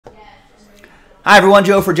Hi everyone,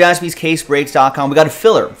 Joe for JaspysCaseBreaks.com. We got a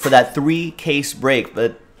filler for that 3-case break,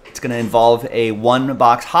 but it's going to involve a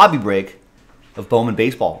 1-box hobby break of Bowman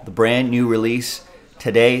Baseball. The brand new release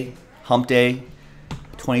today, Hump Day,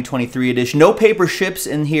 2023 edition. No paper ships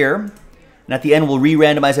in here. And at the end, we'll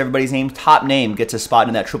re-randomize everybody's name. Top name gets a spot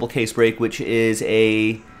in that triple case break, which is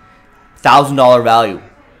a $1,000 value.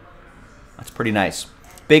 That's pretty nice.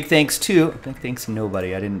 Big thanks to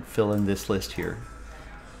nobody. I didn't fill in this list here.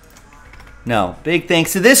 No, big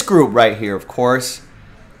thanks to this group right here, of course.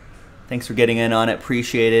 Thanks for getting in on it.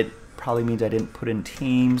 Appreciate it. Probably means I didn't put in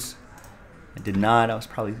teams. I did not. I was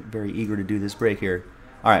probably very eager to do this break here.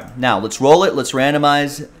 All right, now let's roll it. Let's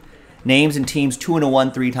randomize names and teams 2 and a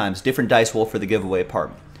 1 3 times. Different dice roll for the giveaway part.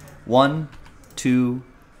 1, 2,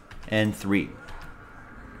 and 3.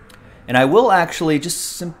 And I will actually,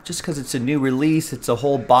 just because it's a new release, it's a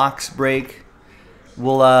whole box break.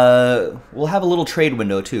 We'll have a little trade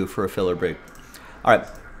window too for a filler break. All right,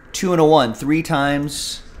 2 and a 1 3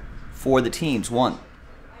 times for the teams. 1,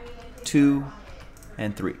 2,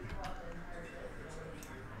 and 3.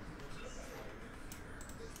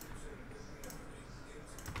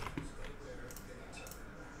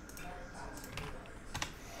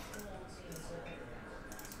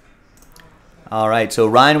 All right, so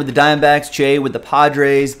Ryan with the Diamondbacks, Jay with the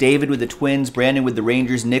Padres, David with the Twins, Brandon with the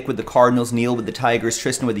Rangers, Nick with the Cardinals, Neil with the Tigers,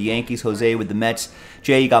 Tristan with the Yankees, Jose with the Mets,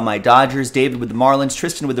 Jay, you got my Dodgers, David with the Marlins,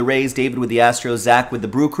 Tristan with the Rays, David with the Astros, Zach with the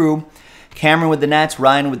Brew Crew, Cameron with the Nats,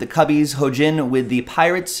 Ryan with the Cubbies, Hojin with the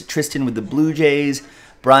Pirates, Tristan with the Blue Jays,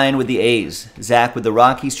 Brian with the A's, Zach with the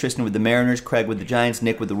Rockies, Tristan with the Mariners, Craig with the Giants,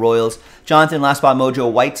 Nick with the Royals, Jonathan, Last Spot Mojo,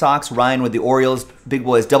 White Sox, Ryan with the Orioles, Big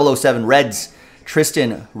Boys, 007 Reds,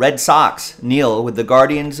 Tristan, Red Sox, Neil with the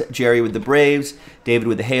Guardians, Jerry with the Braves, David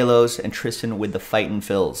with the Halos, and Tristan with the Fightin'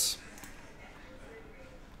 Phils.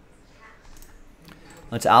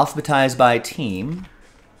 Let's alphabetize by team.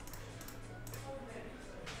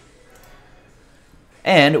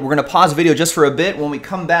 And we're going to pause the video just for a bit. When we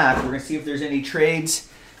come back, we're going to see if there's any trades,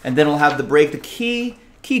 and then we'll have the break. The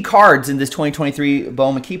key cards in this 2023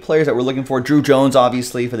 Bowman, key players that we're looking for. Drew Jones,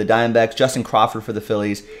 obviously, for the Diamondbacks. Justin Crawford for the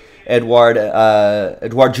Phillies. Edouard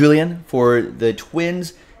Julien for the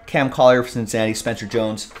Twins, Cam Collier for Cincinnati, Spencer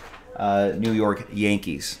Jones, New York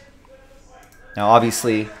Yankees. Now,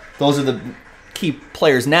 obviously, those are the key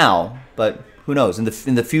players now, but who knows? In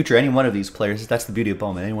the future, any one of these players, that's the beauty of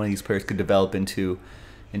Bowman, any one of these players could develop into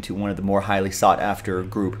one of the more highly sought-after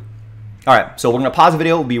group. All right, so we're going to pause the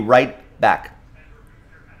video. We'll be right back.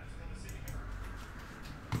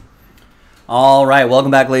 All right,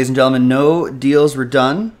 welcome back, ladies and gentlemen. No deals were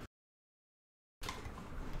done.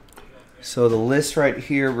 So the list right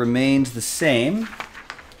here remains the same.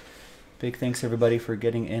 Big thanks, everybody, for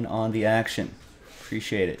getting in on the action.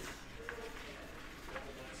 Appreciate it.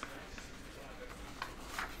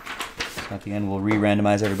 So at the end, we'll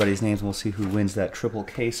re-randomize everybody's names, and we'll see who wins that triple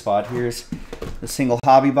K spot. Here's the single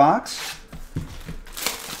hobby box.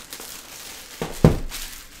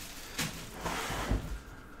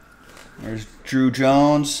 There's Drew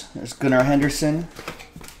Jones. There's Gunnar Henderson.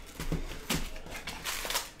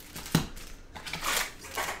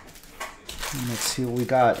 Let's see what we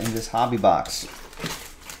got in this hobby box.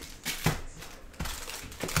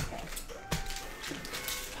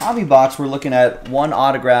 Hobby box, we're looking at 1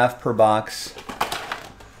 autograph per box,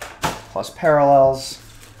 plus parallels.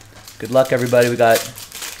 Good luck, everybody. We got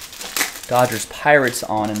Dodgers Pirates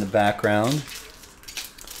on in the background.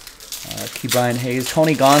 Key Brian Hayes,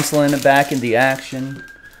 Tony Gonsolin back in the action.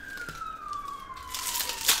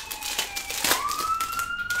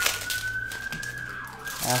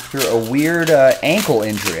 After a weird ankle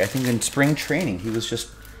injury, I think in spring training, he was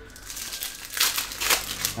just,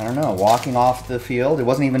 I don't know, walking off the field. It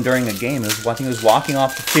wasn't even during a game. I think he was walking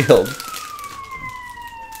off the field.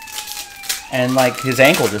 And like his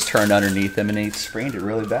ankle just turned underneath him and he sprained it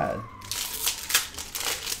really bad.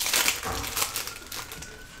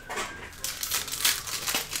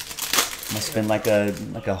 Must have been like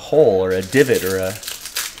a hole or a divot or a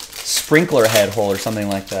sprinkler head hole or something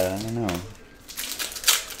like that. I don't know.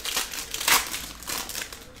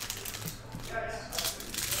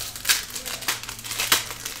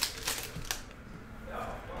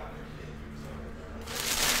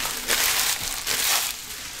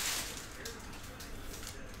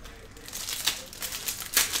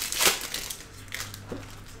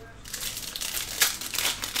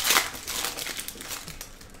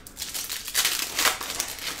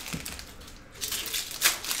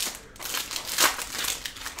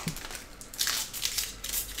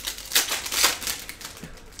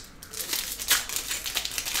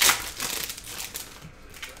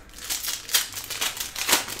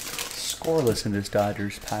 scoreless in this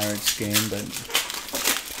Dodgers-Pirates game, but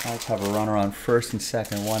Pirates have a runner on first and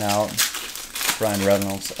second, one out. Bryan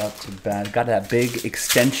Reynolds up to bat. Got that big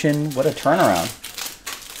extension. What a turnaround.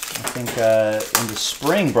 I think in the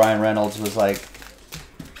spring, Bryan Reynolds was like,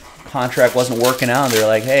 contract wasn't working out, and they're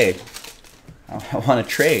like, hey, I want to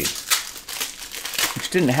trade. Which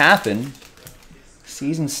didn't happen.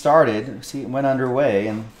 Season started, went underway,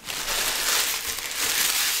 and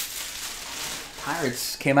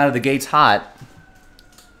Pirates came out of the gates hot.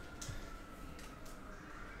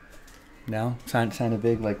 Now, signed a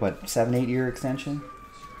big, like, what, 7-8 year extension?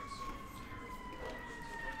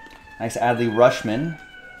 Nice Adley Rutschman.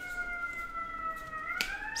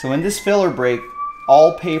 So in this filler break,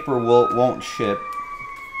 all paper won't ship,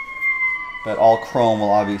 but all chrome will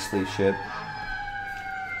obviously ship.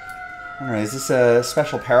 All right, is this a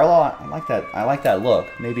special parallel? I like that. I like that look.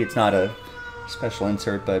 Maybe it's not a special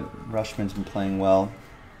insert, but Rutschman's been playing well.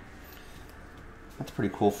 That's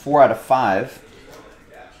pretty cool. 4 out of 5.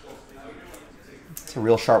 It's a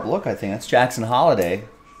real sharp look, I think. That's Jackson Holliday.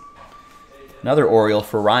 Another Oriole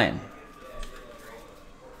for Ryan.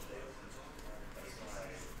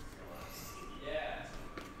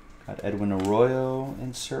 Got Edwin Arroyo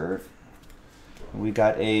insert. We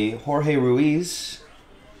got a Jorge Ruiz.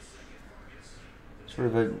 Sort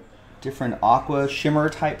of a different aqua shimmer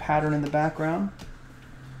type pattern in the background.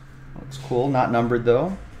 Looks cool. Not numbered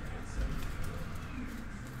though.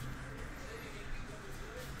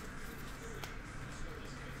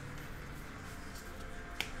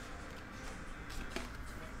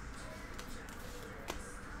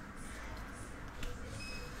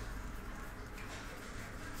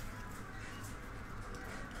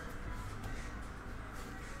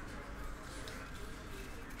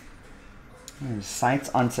 Sights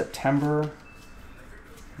on September.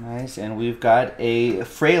 Nice. And we've got a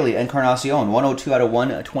Fraley Encarnacion, 102 out of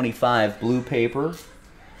 125 blue paper.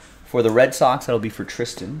 For the Red Sox, that'll be for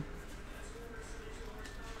Tristan.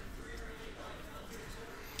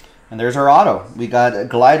 And there's our auto. We got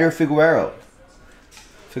Glider Figueroa.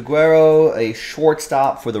 Figueroa, a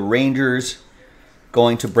shortstop for the Rangers,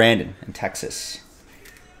 going to Brandon in Texas.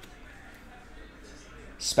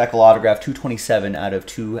 Speckle autograph, 227 out of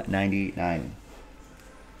 299.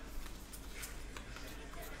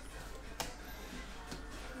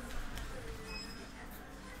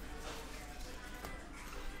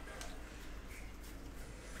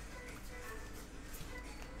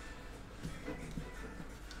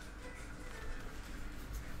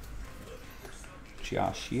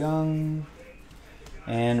 Josh Young.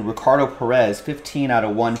 And Ricardo Perez, 15 out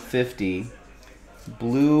of 150.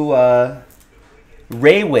 Blue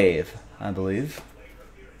Ray Wave, I believe.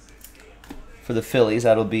 For the Phillies,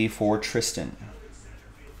 that'll be for Tristan.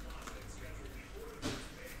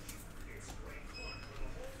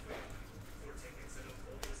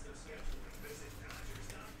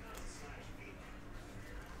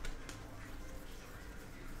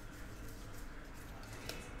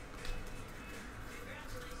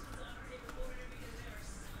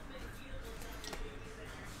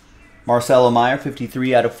 Marcelo Meyer,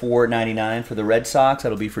 53 out of 499 for the Red Sox.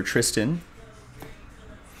 That'll be for Tristan.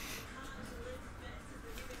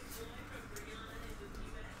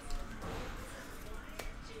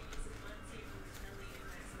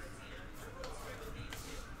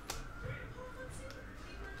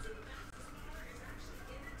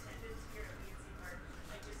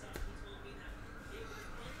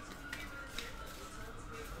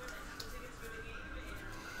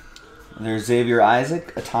 There's Xavier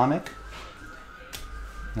Isaac, Atomic.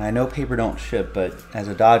 And I know paper don't ship, but as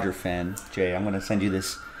a Dodger fan, Jay, I'm going to send you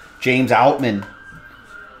this James Outman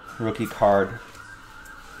rookie card.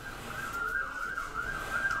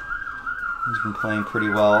 He's been playing pretty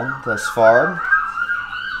well thus far.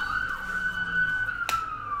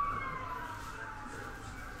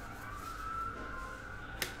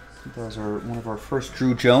 Those are one of our first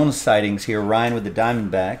Drew Jones sightings here. Ryan with the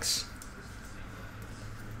Diamondbacks.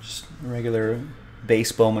 Just regular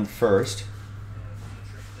base Bowman first.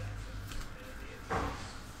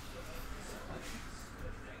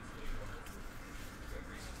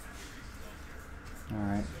 All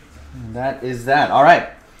right, and that is that. All right,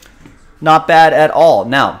 not bad at all.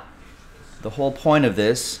 Now, the whole point of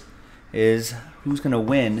this is who's going to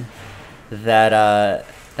win that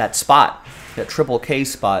that spot, that triple K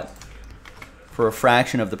spot, for a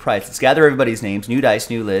fraction of the price. Let's gather everybody's names. New dice,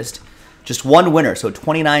 new list. Just one winner. So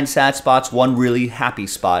 29 sad spots, one really happy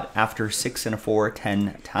spot after 6 and a 4,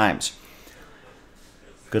 10 times.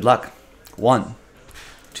 Good luck. 1,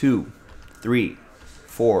 2, 3,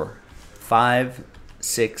 4, 5,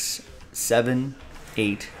 6, 7,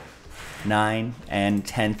 8, 9, and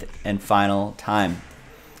 10th and final time.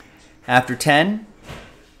 After 10,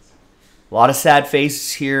 a lot of sad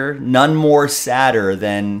faces here. None more sadder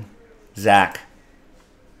than Zach.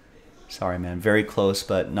 Sorry, man. Very close,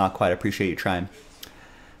 but not quite. I appreciate you trying.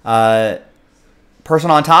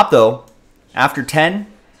 Person on top, though, after 10,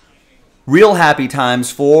 real happy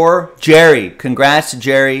times for Jerry. Congrats to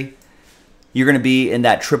Jerry. You're going to be in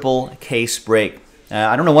that triple case break.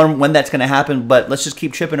 I don't know when that's going to happen, but let's just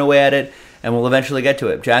keep chipping away at it, and we'll eventually get to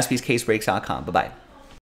it. JaspysCaseBreaks.com. Bye-bye.